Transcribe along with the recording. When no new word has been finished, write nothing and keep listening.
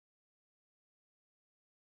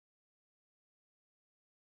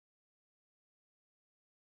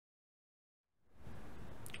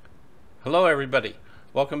Hello everybody,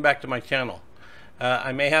 welcome back to my channel.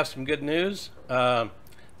 I may have some good news. The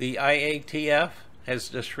IATF has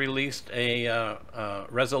just released a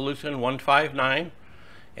resolution 159,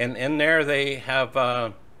 and in there they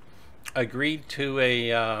have agreed to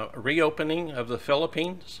a reopening of the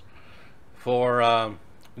Philippines for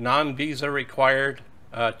non-visa required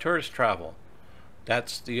tourist travel.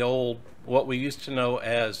 That's the old, what we used to know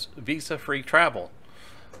as visa-free travel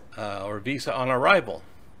or visa on arrival.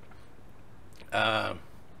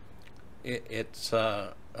 It's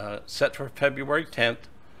set for February 10th.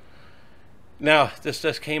 Now, this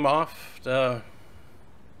just came off the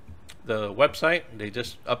website. They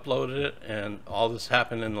just uploaded it, and all this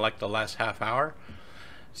happened in like the last half hour.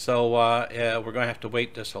 So we're going to have to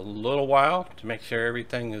wait just a little while to make sure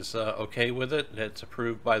everything is okay with it. It's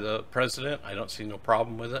approved by the president. I don't see no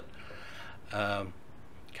problem with it.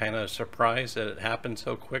 Kind of surprised that it happened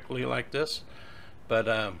so quickly like this.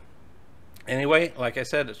 But anyway, like I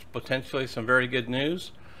said, it's potentially some very good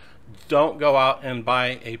news. Don't go out and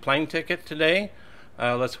buy a plane ticket today.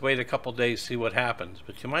 Let's wait a couple days, see what happens.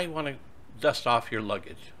 But you might want to dust off your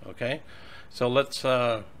luggage, okay? So let's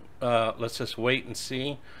just wait and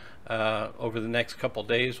see. Over the next couple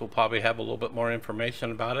days, we'll probably have a little bit more information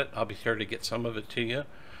about it. I'll be sure to get some of it to you.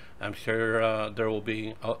 I'm sure there will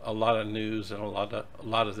be a lot of news and a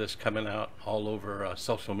lot of this coming out all over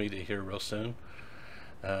social media here real soon.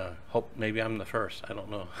 Hope maybe I'm the first, I don't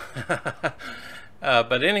know.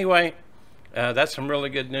 But anyway, that's some really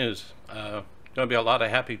good news. Going to be a lot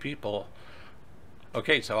of happy people.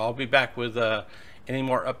 Okay, so I'll be back with any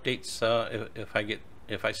more updates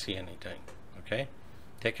if I see anything. Okay,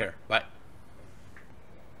 take care, bye.